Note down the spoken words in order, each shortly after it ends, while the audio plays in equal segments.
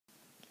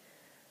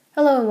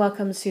Hello and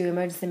welcome to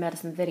Emergency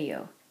Medicine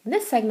video. In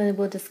this segment,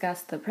 we'll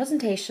discuss the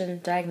presentation,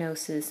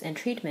 diagnosis, and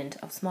treatment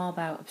of small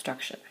bowel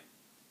obstruction.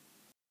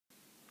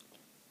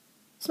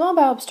 Small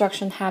bowel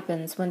obstruction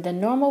happens when the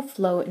normal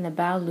flow in the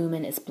bowel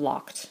lumen is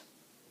blocked.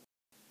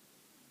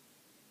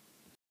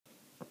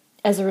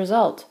 As a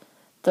result,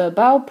 the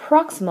bowel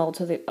proximal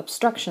to the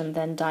obstruction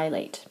then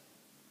dilate.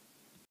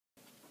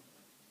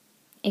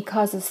 It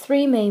causes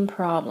three main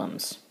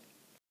problems.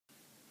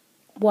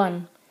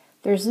 1.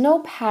 There's no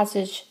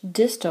passage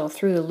distal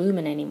through the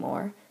lumen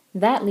anymore.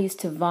 That leads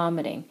to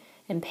vomiting,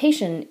 and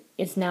patient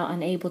is now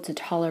unable to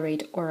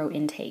tolerate oral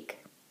intake.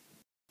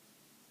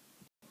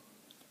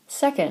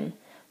 Second,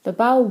 the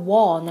bowel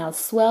wall now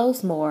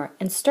swells more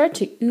and starts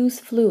to ooze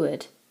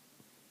fluid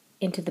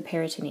into the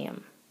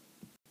peritoneum.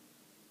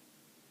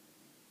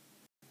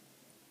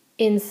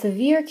 In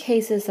severe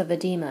cases of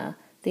edema,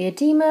 the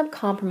edema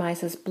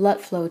compromises blood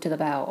flow to the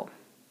bowel.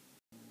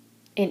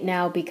 It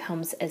now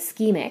becomes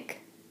ischemic,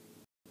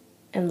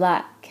 and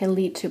that can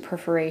lead to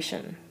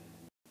perforation.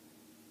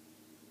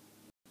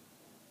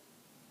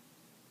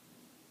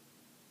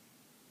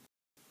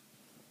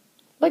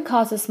 What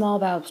causes small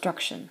bowel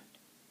obstruction?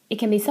 It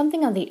can be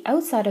something on the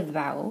outside of the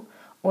bowel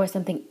or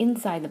something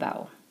inside the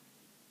bowel.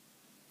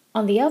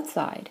 On the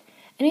outside,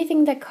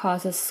 anything that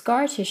causes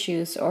scar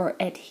tissues or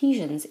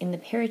adhesions in the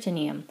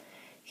peritoneum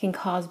can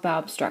cause bowel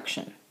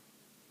obstruction.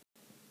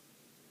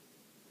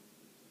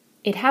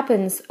 It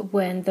happens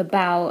when the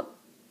bowel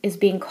is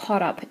being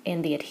caught up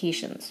in the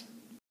adhesions.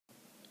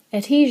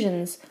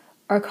 Adhesions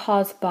are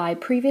caused by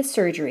previous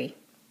surgery.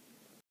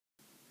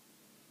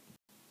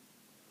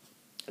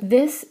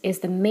 This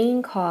is the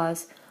main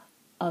cause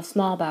of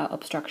small bowel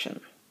obstruction.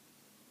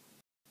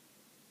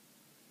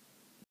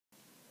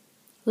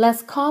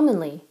 Less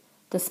commonly,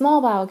 the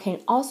small bowel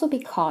can also be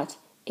caught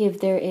if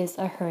there is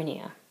a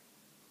hernia.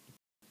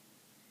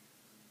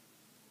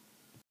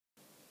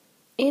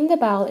 In the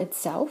bowel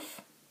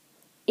itself,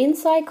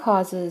 inside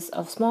causes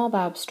of small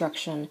bowel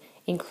obstruction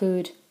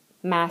include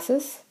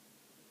masses,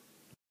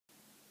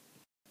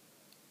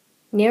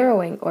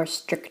 narrowing or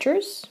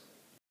strictures,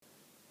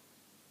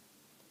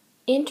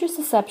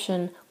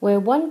 intussusception where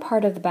one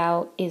part of the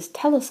bowel is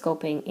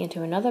telescoping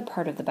into another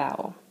part of the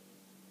bowel.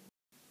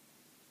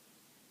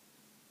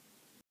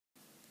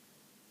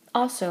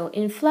 Also,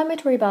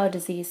 inflammatory bowel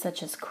disease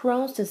such as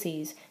Crohn's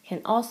disease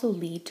can also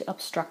lead to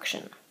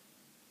obstruction.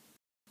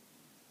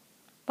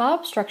 Bowel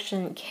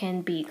obstruction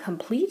can be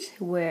complete,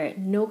 where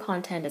no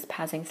content is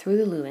passing through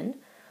the lumen,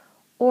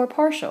 or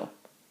partial,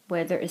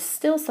 where there is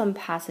still some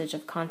passage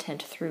of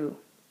content through.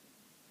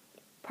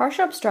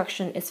 Partial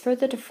obstruction is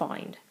further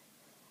defined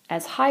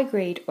as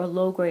high-grade or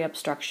low-grade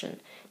obstruction,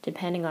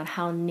 depending on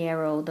how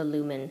narrow the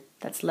lumen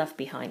that's left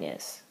behind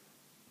is.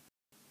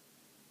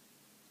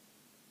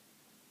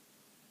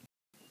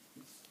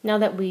 Now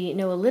that we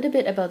know a little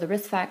bit about the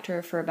risk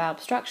factor for bowel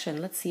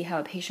obstruction, let's see how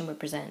a patient would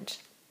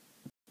present.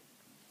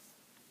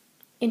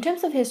 In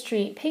terms of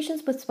history,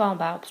 patients with small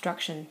bowel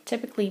obstruction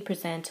typically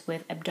present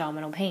with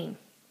abdominal pain.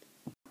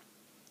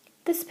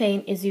 This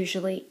pain is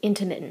usually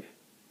intermittent,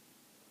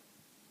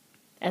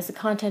 as the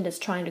content is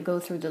trying to go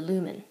through the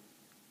lumen.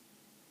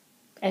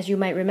 As you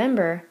might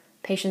remember,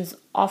 patients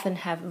often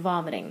have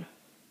vomiting.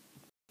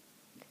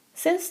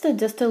 Since the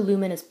distal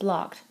lumen is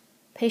blocked,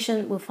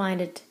 patient will find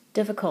it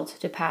difficult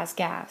to pass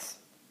gas.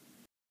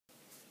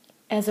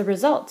 As a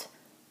result,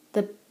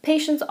 the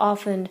patients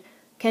often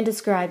can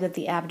describe that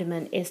the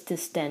abdomen is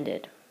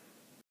distended.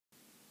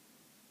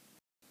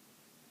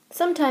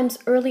 Sometimes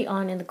early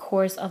on in the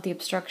course of the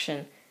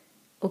obstruction,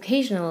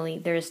 occasionally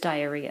there is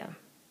diarrhea.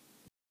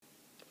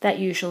 That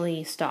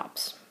usually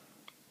stops.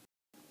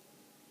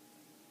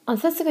 On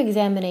physical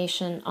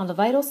examination on the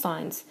vital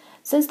signs,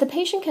 since the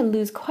patient can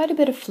lose quite a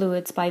bit of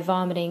fluids by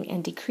vomiting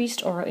and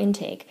decreased oral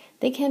intake,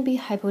 they can be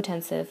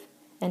hypotensive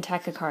and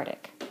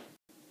tachycardic.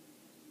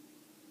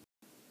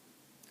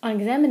 On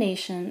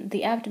examination,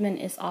 the abdomen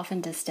is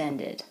often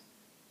distended.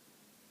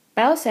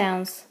 Bowel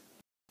sounds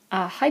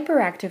are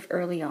hyperactive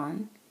early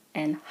on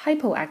and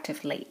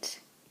hypoactive late.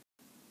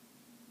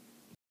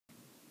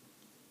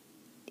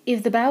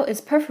 If the bowel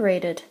is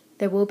perforated,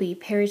 there will be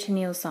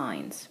peritoneal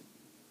signs.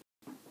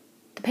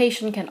 The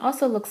patient can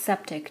also look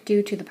septic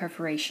due to the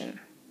perforation.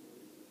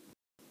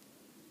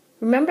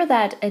 Remember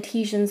that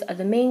adhesions are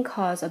the main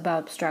cause of bowel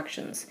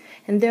obstructions,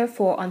 and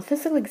therefore on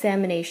physical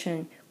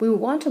examination, we will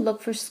want to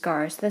look for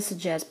scars that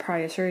suggest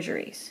prior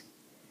surgeries.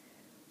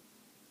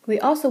 We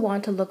also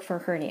want to look for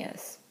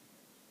hernias.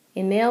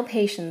 In male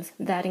patients,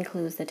 that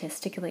includes the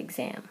testicular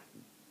exam.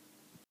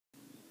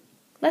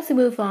 Let's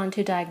move on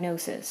to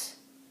diagnosis.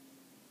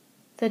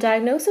 The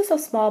diagnosis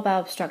of small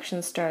bowel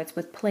obstruction starts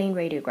with plain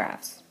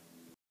radiographs.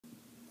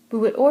 We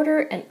would order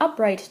an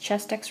upright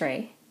chest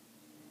X-ray,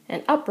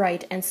 an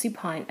upright and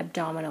supine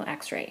abdominal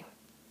X-ray.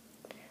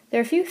 There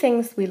are a few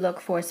things we look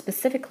for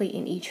specifically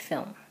in each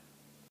film.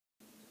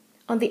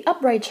 On the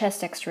upright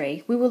chest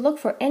X-ray, we will look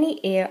for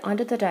any air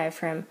under the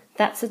diaphragm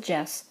that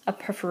suggests a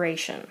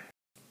perforation.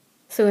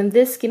 So in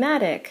this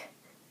schematic,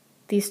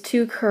 these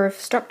two curved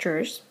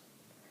structures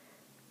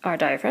are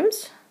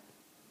diaphragms,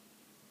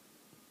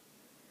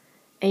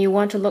 and you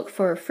want to look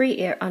for free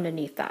air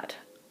underneath that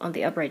on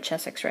the upright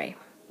chest x-ray.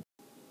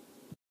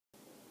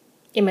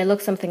 It may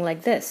look something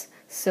like this.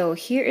 So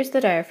here is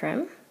the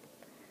diaphragm,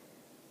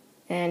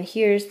 and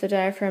here's the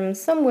diaphragm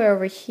somewhere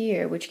over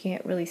here, which you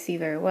can't really see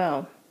very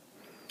well.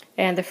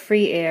 And the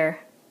free air,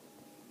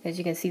 as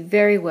you can see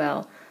very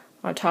well,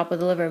 on top of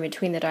the liver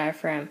between the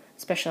diaphragm,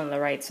 especially on the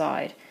right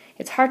side.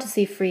 It's hard to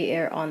see free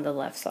air on the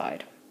left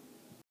side.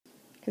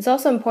 It's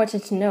also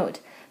important to note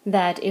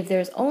that if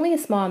there's only a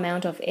small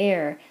amount of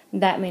air,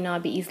 that may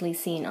not be easily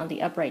seen on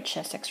the upright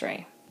chest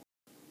x-ray.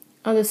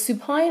 On the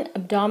supine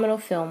abdominal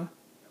film,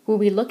 we'll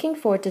be looking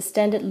for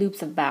distended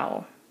loops of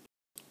bowel.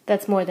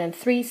 That's more than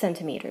 3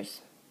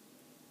 centimeters.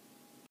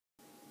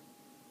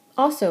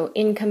 Also,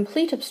 in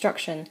complete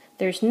obstruction,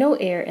 there's no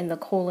air in the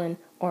colon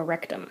or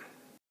rectum.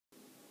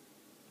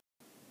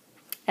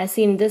 As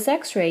seen in this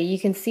x-ray, you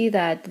can see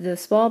that the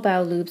small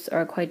bowel loops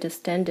are quite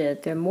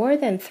distended. They're more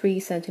than 3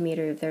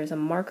 centimeters if there's a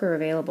marker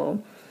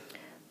available.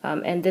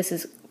 And this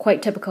is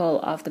quite typical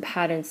of the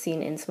pattern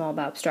seen in small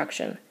bowel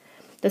obstruction.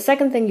 The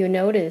second thing you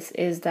notice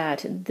is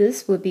that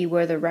this would be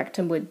where the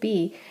rectum would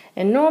be,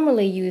 and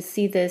normally you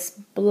see this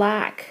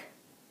black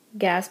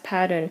gas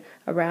pattern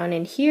around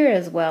in here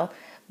as well,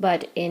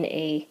 but in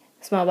a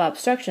small bowel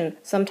obstruction,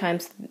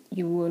 sometimes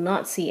you will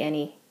not see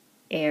any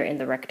air in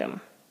the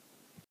rectum.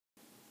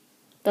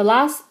 The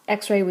last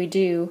x-ray we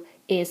do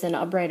is an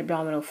upright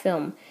abdominal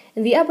film.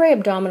 In the upright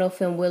abdominal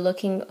film, we're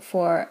looking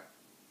for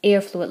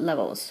air fluid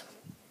levels.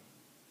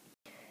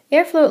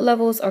 Air fluid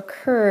levels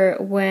occur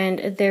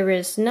when there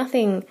is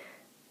nothing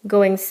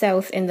going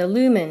south in the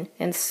lumen,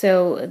 and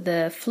so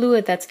the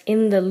fluid that's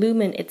in the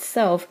lumen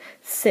itself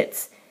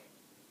sits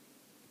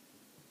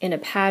in a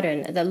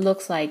pattern that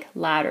looks like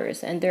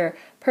ladders, and they're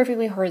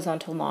perfectly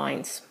horizontal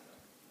lines.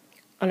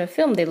 On a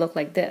film, they look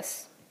like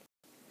this.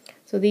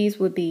 So these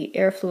would be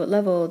air fluid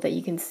level that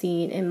you can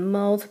see in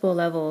multiple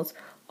levels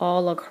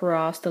all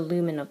across the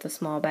lumen of the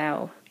small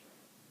bowel.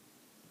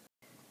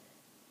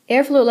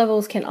 Air fluid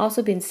levels can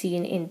also be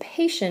seen in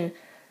patients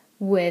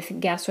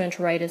with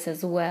gastroenteritis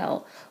as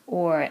well,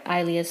 or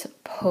ileus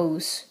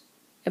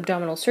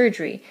post-abdominal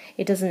surgery.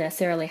 It doesn't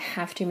necessarily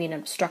have to mean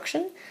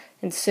obstruction,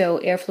 and so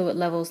air fluid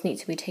levels need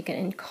to be taken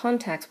in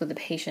context with the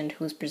patient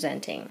who's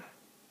presenting.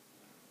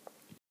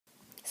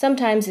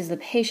 Sometimes if the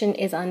patient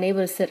is unable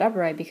to sit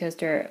upright because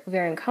they're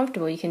very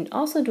uncomfortable, you can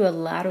also do a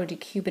lateral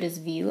decubitus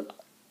view,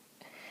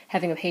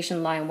 having a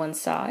patient lie on one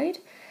side,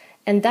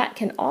 and that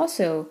can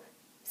also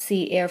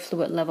see air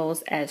fluid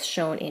levels as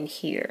shown in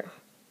here.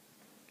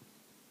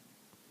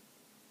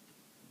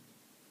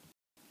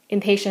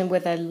 In patients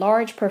with a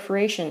large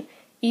perforation,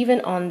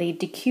 even on the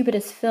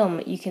decubitus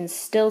film, you can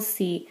still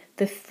see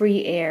the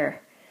free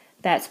air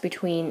that's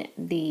between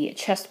the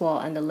chest wall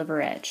and the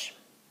liver edge.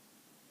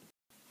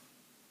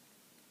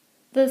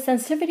 The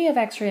sensitivity of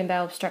X-ray in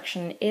bowel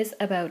obstruction is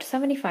about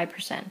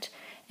 75%,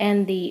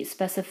 and the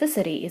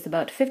specificity is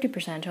about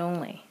 50%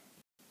 only.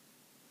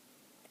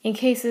 In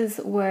cases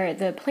where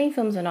the plain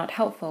films are not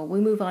helpful, we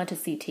move on to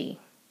CT.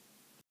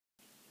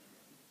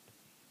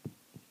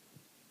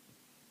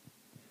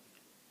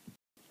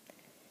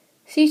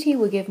 CT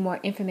will give more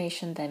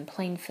information than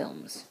plain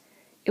films.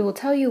 It will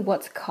tell you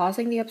what's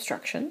causing the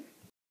obstruction,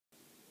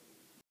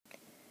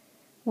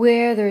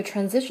 where the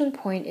transition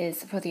point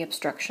is for the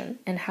obstruction,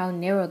 and how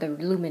narrow the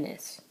lumen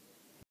is.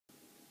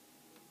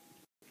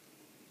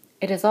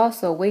 It is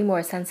also way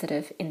more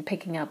sensitive in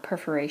picking up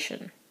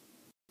perforation.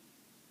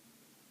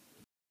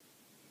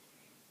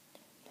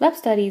 Lab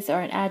studies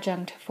are an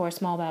adjunct for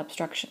small bowel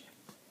obstruction.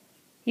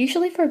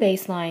 Usually for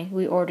baseline,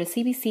 we order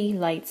CBC,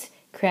 lights,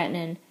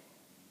 creatinine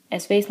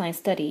as baseline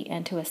study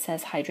and to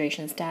assess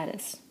hydration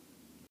status.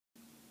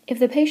 If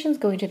the patient's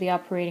going to the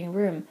operating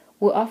room,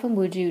 we often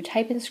will do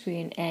type-in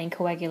screen and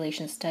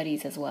coagulation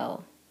studies as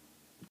well.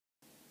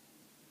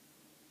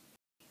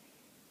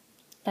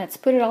 Let's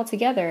put it all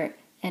together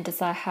and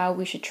decide how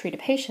we should treat a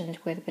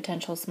patient with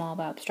potential small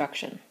bowel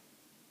obstruction.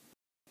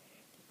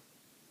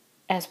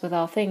 As with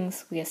all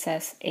things, we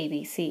assess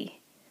ABC.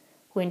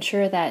 We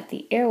ensure that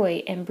the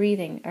airway and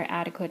breathing are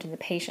adequate in the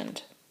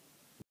patient.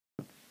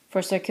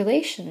 For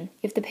circulation,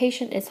 if the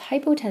patient is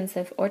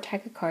hypotensive or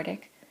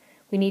tachycardic,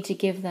 we need to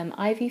give them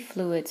IV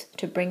fluids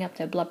to bring up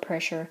their blood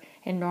pressure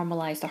and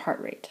normalize the heart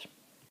rate.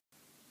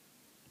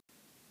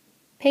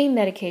 Pain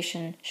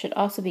medication should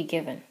also be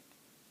given.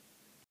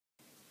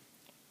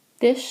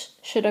 This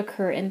should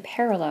occur in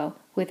parallel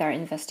with our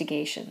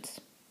investigations.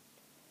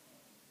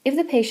 If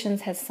the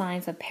patient has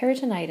signs of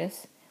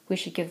peritonitis, we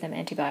should give them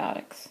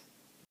antibiotics.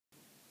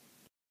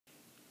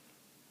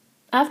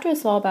 After a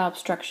small bowel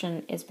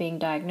obstruction is being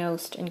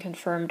diagnosed and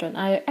confirmed on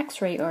either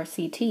X-ray or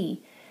CT,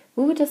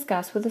 we will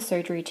discuss with the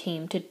surgery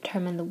team to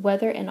determine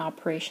whether an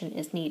operation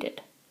is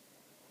needed.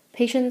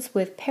 Patients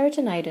with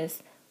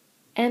peritonitis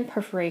and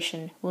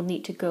perforation will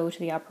need to go to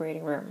the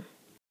operating room.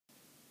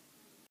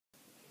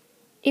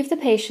 If the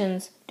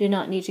patients do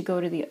not need to go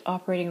to the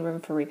operating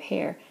room for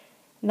repair,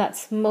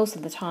 that's most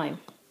of the time,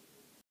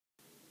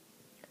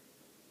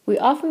 we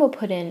often will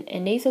put in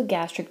a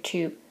nasogastric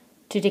tube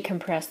to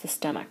decompress the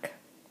stomach.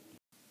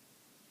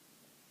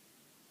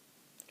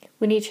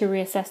 we need to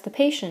reassess the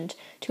patient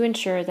to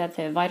ensure that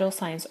their vital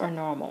signs are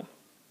normal.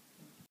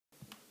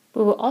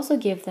 We will also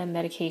give them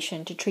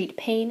medication to treat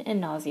pain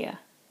and nausea.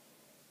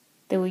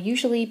 They will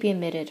usually be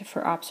admitted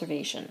for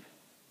observation.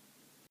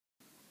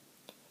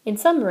 In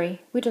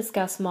summary, we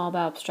discussed small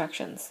bowel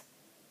obstructions.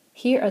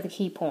 Here are the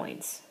key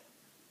points.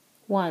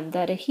 1.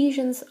 That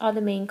adhesions are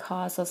the main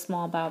cause of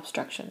small bowel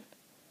obstruction.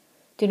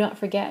 Do not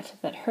forget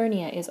that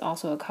hernia is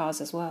also a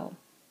cause as well.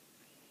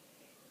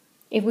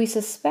 If we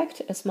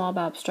suspect a small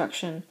bowel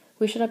obstruction,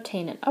 we should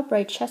obtain an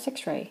upright chest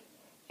X-ray,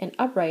 an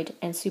upright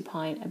and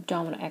supine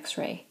abdominal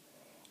X-ray,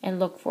 and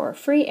look for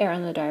free air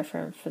on the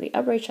diaphragm for the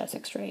upright chest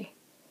X-ray,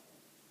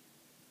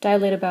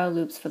 dilated bowel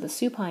loops for the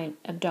supine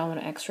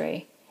abdominal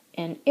X-ray,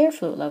 and air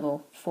fluid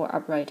level for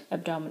upright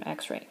abdominal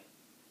X-ray.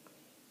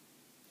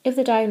 If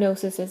the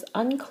diagnosis is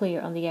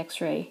unclear on the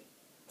X-ray,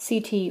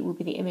 CT will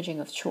be the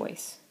imaging of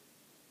choice.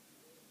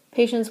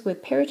 Patients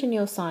with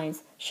peritoneal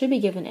signs should be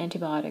given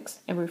antibiotics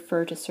and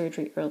referred to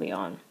surgery early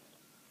on.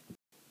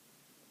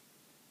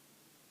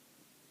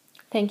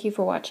 Thank you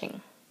for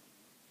watching.